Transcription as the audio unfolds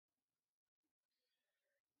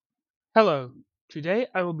Hello, today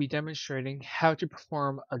I will be demonstrating how to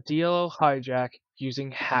perform a dll hijack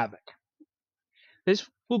using Havoc. This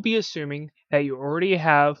will be assuming that you already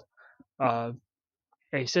have uh,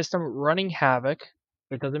 a system running Havoc.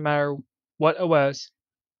 It doesn't matter what OS.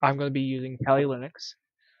 I'm going to be using Kali Linux,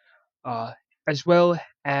 uh, as well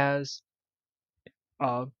as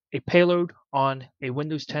a payload on a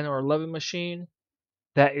Windows 10 or 11 machine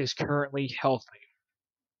that is currently healthy.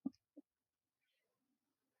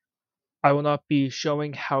 I will not be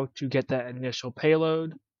showing how to get that initial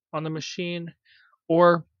payload on the machine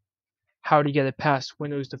or how to get it past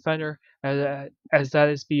Windows Defender, as that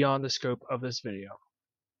is beyond the scope of this video.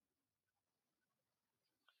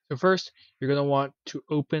 So first, you're going to want to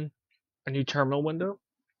open a new terminal window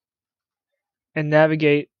and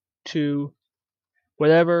navigate to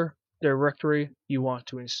whatever directory you want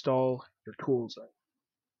to install your tools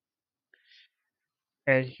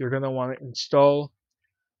in. And you're going to want to install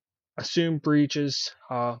Assume Breach's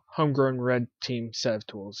homegrown red team set of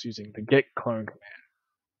tools using the git clone command.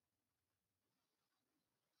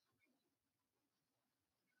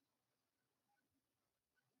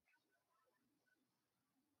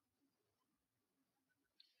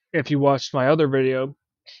 If you watched my other video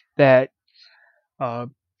that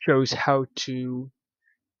shows how to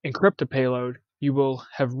encrypt a payload, you will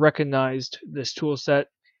have recognized this toolset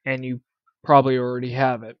and you probably already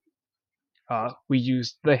have it. We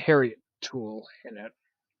used the Harriet tool in it.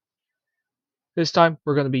 This time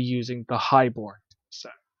we're going to be using the Highborn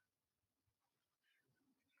set.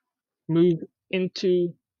 Move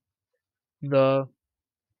into the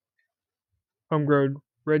homegrown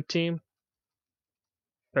red team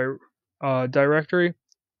directory,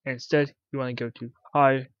 and instead you want to go to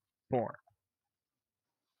Highborn.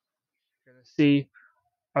 You're going to see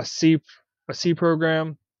a C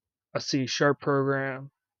program, a C#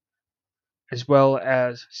 program, as well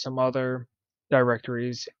as some other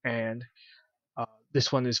directories, and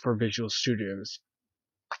this one is for Visual Studios.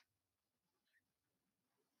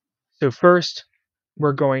 So first,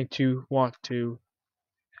 we're going to want to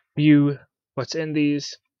view what's in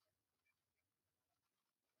these,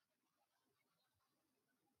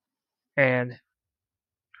 and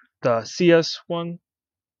the CS one,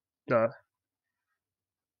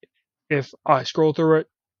 if I scroll through it,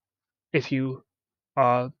 if you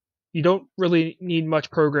don't really need much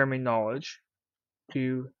programming knowledge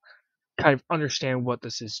to kind of understand what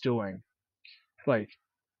this is doing. Like,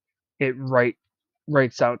 it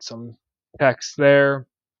writes out some text there,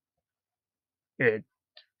 it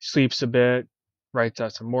sleeps a bit, writes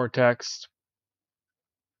out some more text.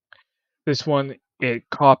 This one, it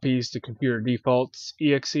copies the computer defaults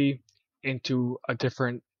exe into a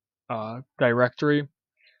different directory,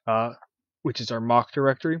 which is our mock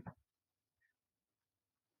directory.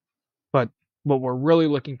 But what we're really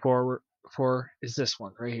looking for is this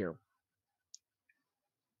one right here.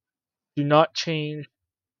 Do not change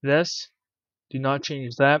this. Do not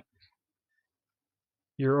change that.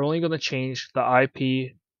 You're only going to change the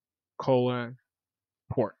IP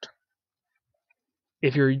port.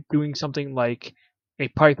 If you're doing something like a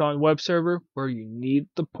Python web server where you need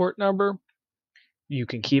the port number, you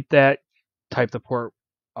can keep that. Type the port,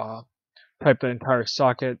 type the entire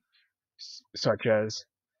socket, such as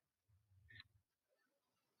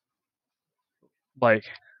like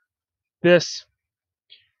this.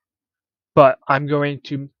 But I'm going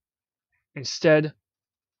to instead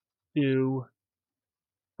do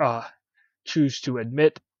choose to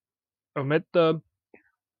omit the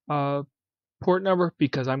port number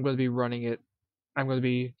because I'm going to be running it. I'm going to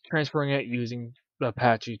be transferring it using the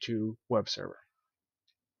Apache 2 web server.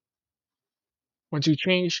 Once you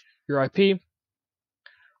change your IP,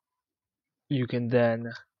 you can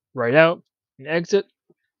then write out and exit,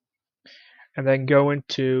 and then go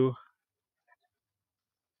into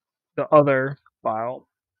the other file,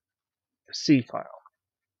 the C file.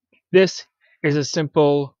 This is a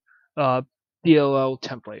simple dll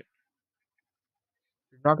template.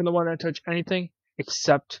 You're not going to want to touch anything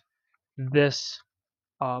except this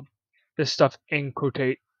this stuff in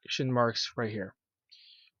quotation marks right here.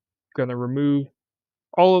 I'm going to remove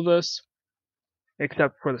all of this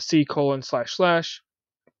except for the C://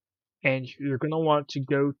 and you're going to want to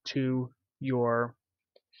go to your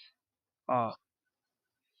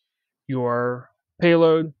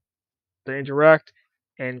payload, the interact,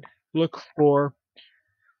 and look for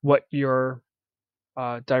what your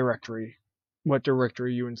directory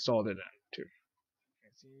you installed it into.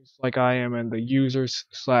 It seems like I am in the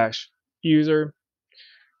users/user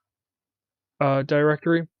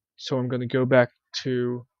directory, so I'm going to go back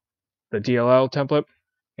to the dll template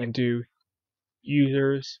and do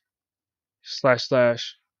users//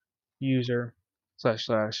 user /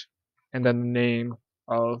 and then the name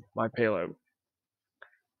of my payload.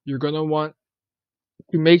 You're going to want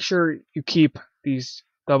to make sure you keep these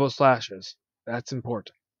double slashes. That's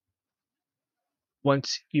important.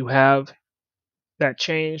 Once you have that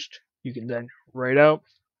changed, you can then write out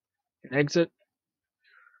and exit.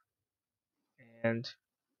 And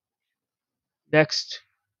next,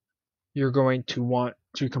 you're going to want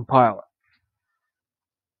to compile it.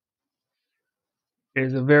 It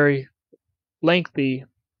is a very lengthy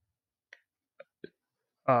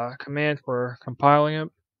command for compiling it.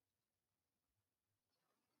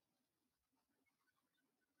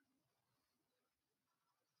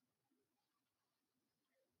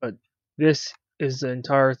 But this is the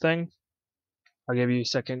entire thing. I'll give you a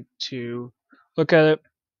second to look at it.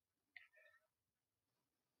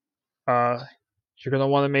 You're going to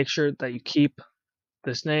want to make sure that you keep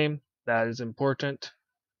this name. That is important.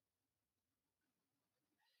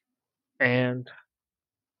 And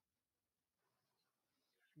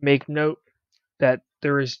make note that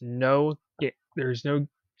there's no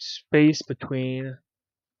space between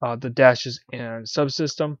the dashes and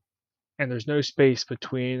subsystem, and there's no space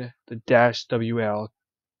between the dash WL,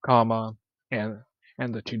 comma, and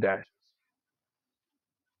the two dashes.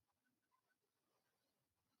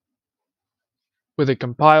 With it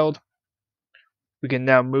compiled, we can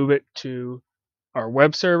now move it to our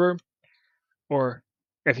web server, or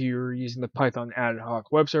if you're using the Python ad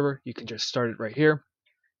hoc web server, you can just start it right here.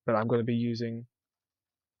 But I'm going to be using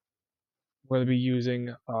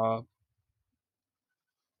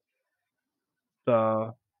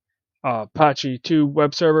the Apache 2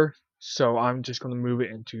 web server, so I'm just going to move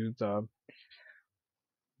it into the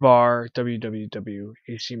var www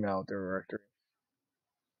HTML directory.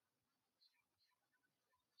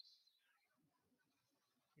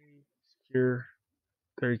 Here,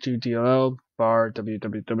 32 dll var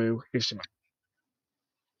www HTML.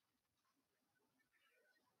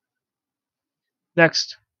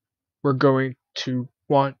 Next, we're going to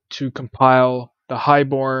want to compile the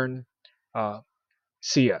Highborn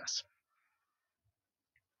CS.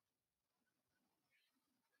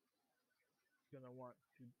 You're going to want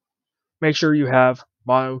to make sure you have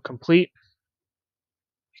mono complete.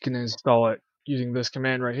 You can install it using this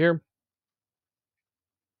command right here.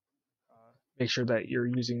 Make sure that you're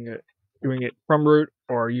doing it from root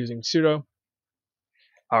or using sudo.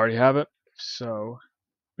 I already have it, so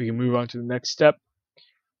we can move on to the next step.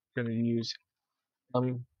 We're going to use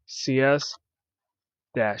cs-out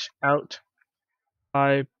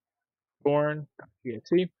highborn.exe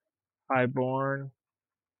highborn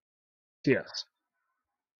cs.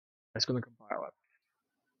 That's going to compile it.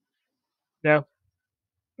 Now,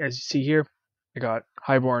 as you see here, I got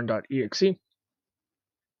highborn.exe,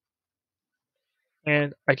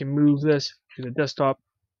 and I can move this to the desktop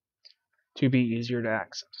to be easier to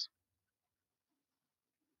access.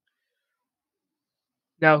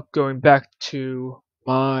 Now, going back to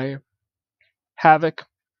my Havoc,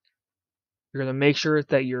 you're going to make sure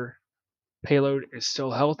that your payload is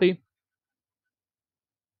still healthy,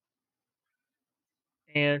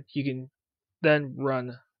 and you can then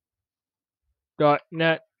run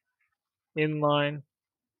 .NET inline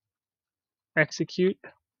execute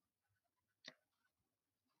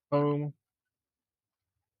home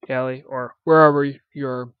tally, or wherever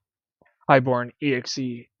your Highborn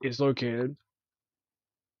exe is located,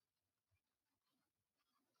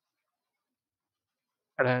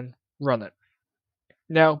 and then run it.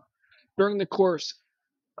 Now, during the course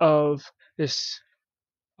of this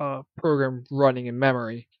program running in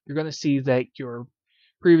memory, you're going to see that your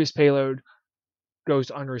previous payload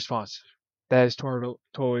goes unresponsive. That is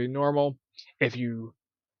totally normal. If you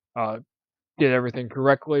did everything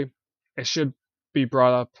correctly, it should be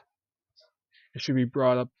brought up. It should be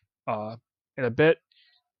brought up in a bit,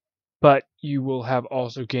 but you will have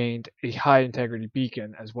also gained a high integrity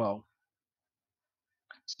beacon as well.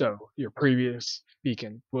 So your previous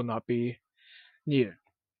beacon will not be needed.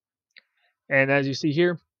 And as you see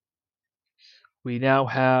here, we now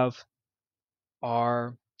have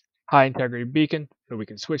our high integrity beacon, so we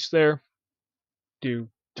can switch there, do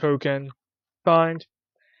token find,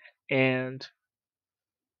 and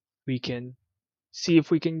we can see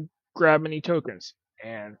if we can grab any tokens.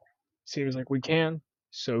 And seems like we can,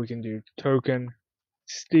 so we can do token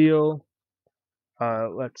steal.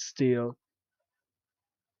 Let's steal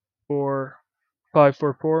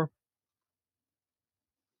 4544.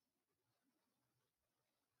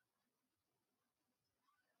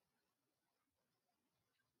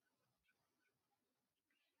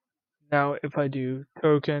 Now if I do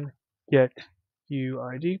token get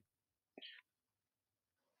UID,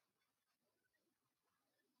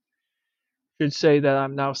 should say that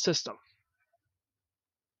I'm now system.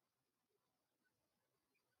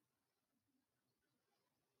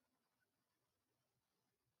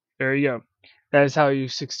 There you go. That is how you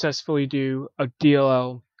successfully do a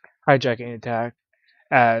dll hijacking attack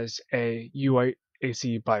as a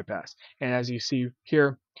UAC bypass. And as you see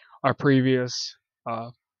here, our previous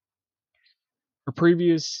uh,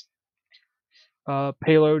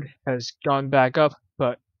 payload has gone back up,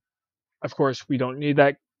 but of course we don't need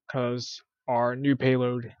that because our new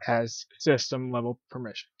payload has system level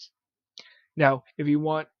permissions. Now, if you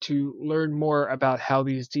want to learn more about how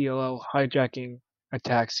these dll hijacking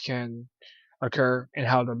attacks can occur and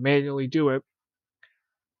how to manually do it,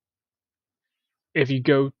 if you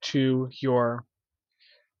go to your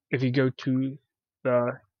if you go to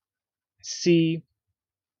the C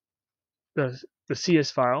the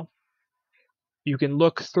CS file, you can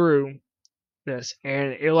look through this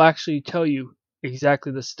and it'll actually tell you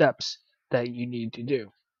exactly the steps that you need to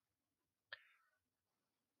do.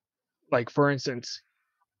 Like for instance,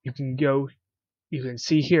 you can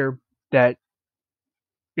see here that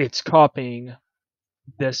it's copying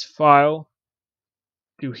this file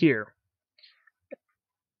to here.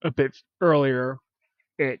 A bit earlier,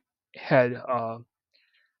 it had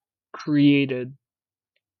created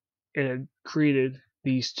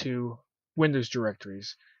these two Windows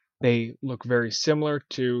directories. They look very similar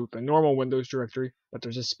to the normal Windows directory, but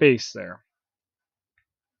there's a space there.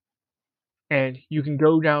 And you can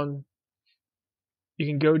go down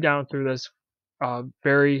through this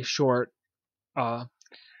very short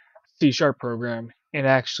C# program and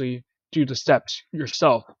actually do the steps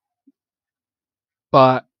yourself,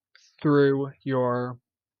 but through your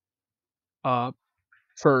uh,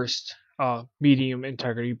 first medium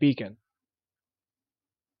integrity beacon.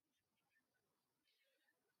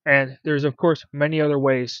 And there's of course many other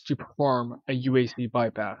ways to perform a UAC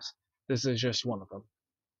bypass. This is just one of them.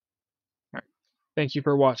 All right. Thank you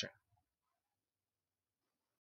for watching.